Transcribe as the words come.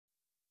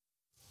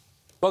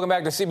Welcome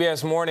back to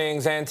CBS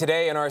Mornings, and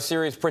today in our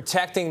series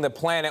Protecting the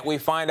Planet, we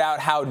find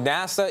out how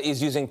NASA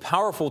is using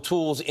powerful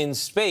tools in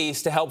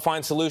space to help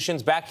find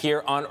solutions back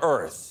here on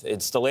Earth.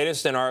 It's the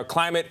latest in our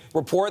climate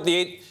report.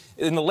 In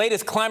the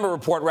latest climate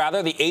report,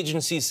 the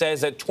agency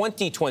says that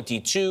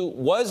 2022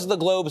 was the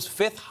globe's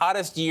 5th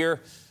hottest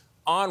year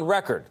on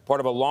record, part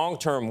of a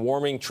long-term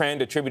warming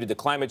trend attributed to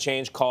climate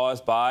change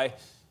caused by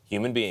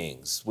human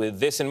beings.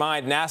 With this in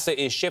mind, NASA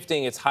is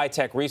shifting its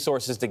high-tech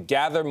resources to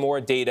gather more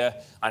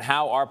data on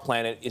how our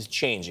planet is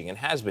changing and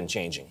has been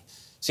changing.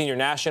 Senior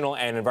national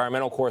and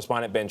environmental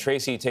correspondent Ben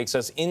Tracy takes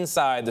us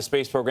inside the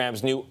space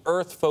program's new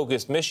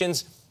Earth-focused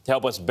missions to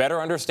help us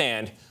better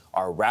understand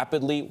our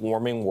rapidly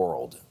warming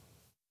world.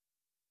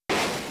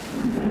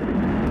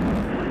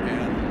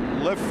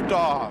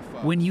 Liftoff.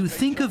 When you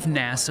think of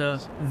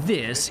NASA,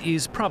 this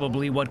is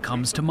probably what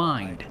comes to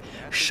mind.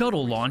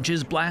 Shuttle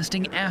launches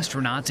blasting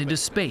astronauts into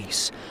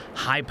space,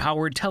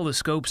 high-powered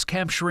telescopes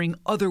capturing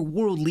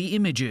otherworldly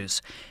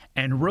images,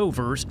 and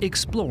rovers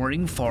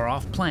exploring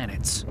far-off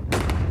planets.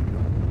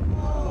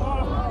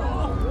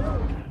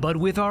 But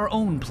with our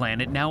own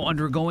planet now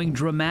undergoing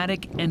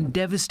dramatic and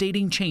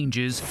devastating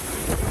changes,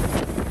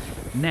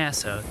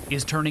 NASA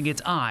is turning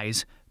its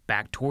eyes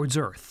back towards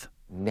Earth.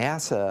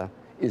 NASA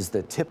is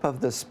the tip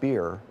of the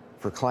spear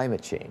for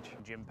climate change.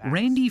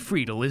 Randy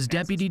Friedel is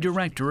Deputy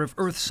Director of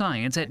Earth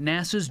Science at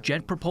NASA's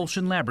Jet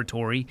Propulsion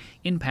Laboratory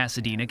in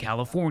Pasadena,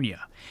 California.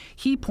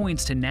 He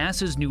points to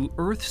NASA's new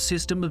Earth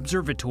System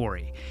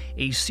Observatory,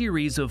 a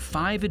series of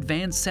 5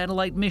 advanced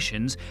satellite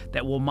missions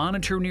that will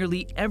monitor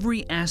nearly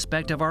every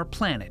aspect of our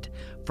planet,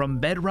 from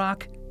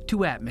bedrock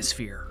to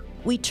atmosphere.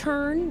 We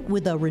turn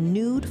with a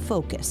renewed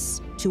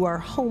focus to our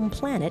home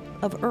planet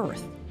of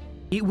Earth.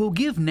 It will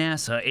give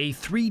NASA a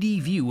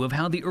 3D view of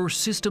how the Earth's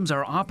systems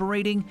are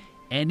operating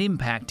and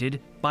impacted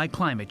by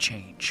climate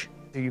change.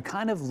 Are you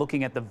kind of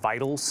looking at the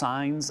vital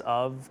signs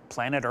of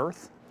planet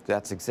Earth?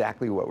 That's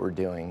exactly what we're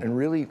doing, and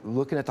really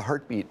looking at the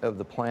heartbeat of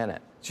the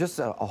planet. Just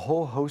a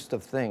whole host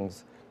of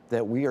things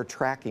that we are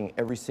tracking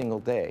every single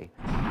day.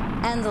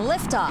 And the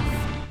liftoff.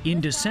 In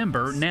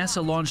December,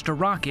 NASA launched a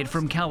rocket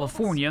from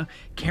California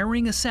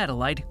carrying a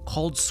satellite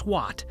called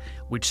SWOT,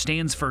 which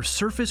stands for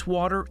Surface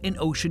Water and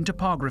Ocean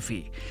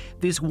Topography.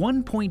 This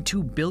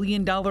 $1.2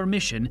 billion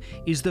mission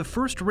is the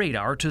first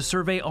radar to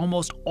survey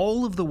almost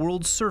all of the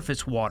world's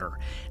surface water,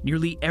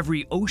 nearly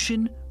every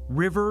ocean,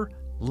 river,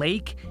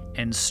 lake,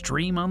 and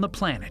stream on the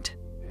planet.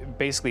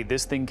 Basically,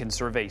 this thing can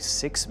survey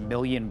 6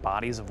 million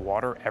bodies of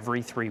water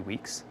every 3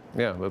 weeks.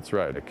 Yeah, that's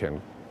right. It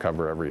can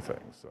cover everything.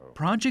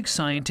 Project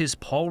scientist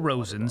Paul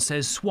Rosen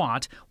says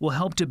SWOT will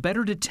help to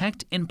better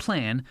detect and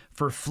plan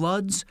for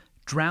floods,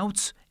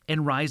 droughts,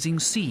 and rising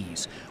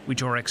seas,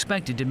 which are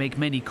expected to make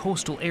many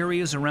coastal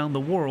areas around the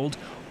world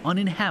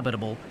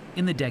uninhabitable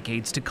in the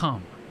decades to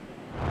come.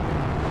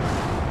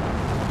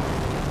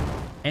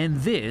 And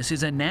this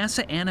is a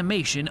NASA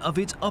animation of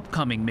its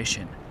upcoming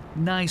mission,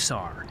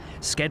 NISAR,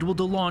 scheduled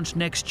to launch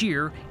next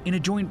year in a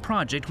joint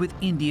project with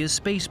India's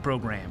space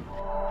program.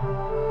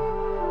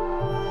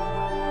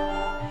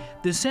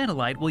 The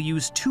satellite will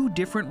use 2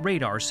 different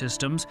radar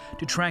systems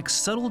to track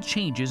subtle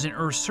changes in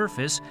Earth's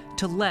surface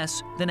to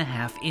less than a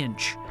 ½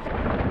 inch.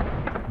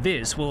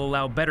 This will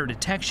allow better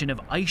detection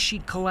of ice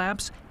sheet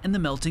collapse and the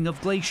melting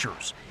of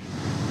glaciers.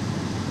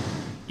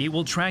 It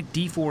will track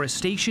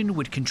deforestation,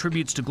 which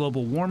contributes to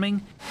global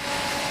warming,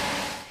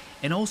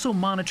 and also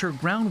monitor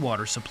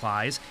groundwater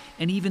supplies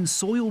and even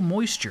soil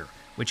moisture,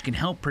 which can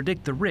help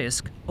predict the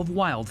risk of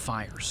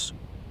wildfires.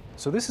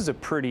 So this is a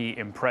pretty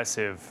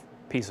impressive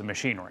piece of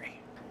machinery.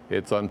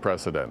 It's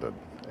unprecedented,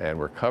 and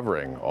we're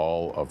covering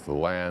all of the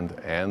land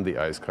and the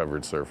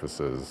ice-covered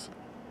surfaces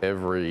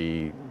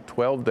every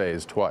 12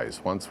 days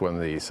twice, once when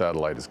the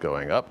satellite is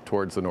going up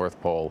towards the North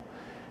Pole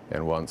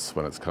and once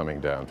when it's coming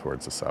down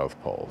towards the South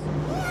Pole.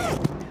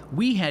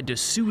 We had to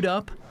suit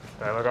up.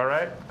 Does that look all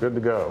right? Good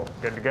to go.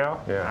 Good to go?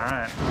 Yeah. All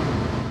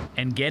right.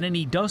 And get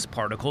any dust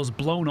particles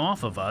blown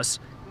off of us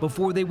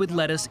before they would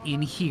let us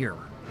in here.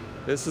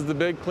 This is the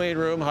big clean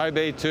room, High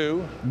Bay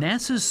 2.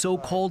 NASA's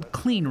so-called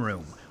clean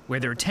room, where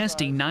they're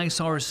testing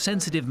NISAR's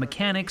sensitive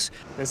mechanics.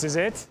 This is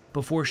it?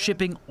 Before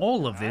shipping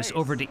all of this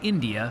over to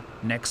India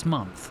next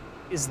month.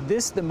 Is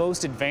this the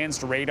most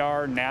advanced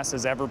radar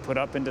NASA's ever put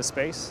up into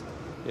space?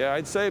 Yeah,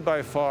 I'd say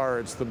by far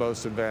it's the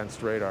most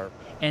advanced radar.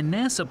 And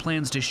NASA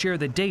plans to share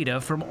the data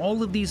from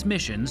all of these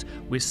missions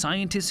with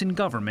scientists and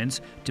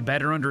governments to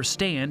better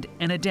understand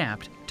and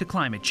adapt to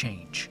climate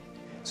change.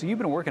 So you've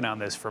been working on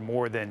this for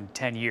more than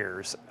 10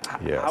 years.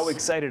 Yes. How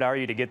excited are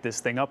you to get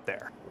this thing up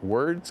there?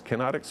 Words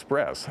cannot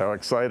express how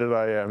excited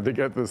I am to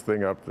get this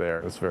thing up there.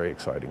 It's very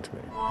exciting to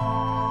me.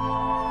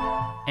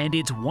 And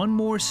it's one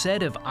more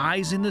set of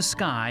eyes in the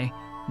sky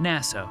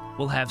NASA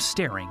will have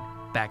staring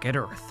back at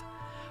Earth.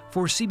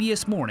 For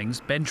CBS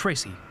Mornings, Ben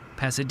Tracy,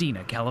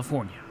 Pasadena,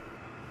 California.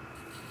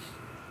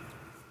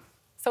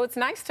 So it's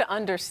nice to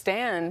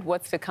understand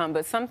what's to come,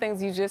 but some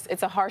things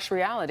it's a harsh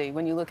reality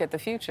when you look at the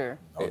future.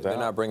 They're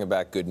not bringing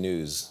back good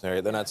news.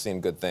 They're not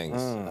seeing good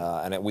things.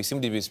 And we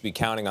seem to be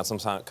counting on some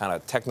kind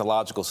of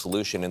technological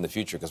solution in the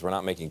future because we're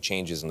not making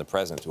changes in the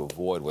present to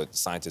avoid what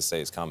scientists say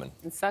is coming.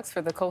 It sucks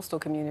for the coastal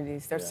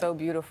communities. They're so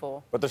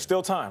beautiful. But there's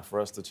still time for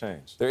us to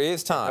change. There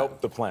is time.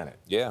 Help the planet.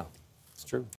 Yeah, it's true.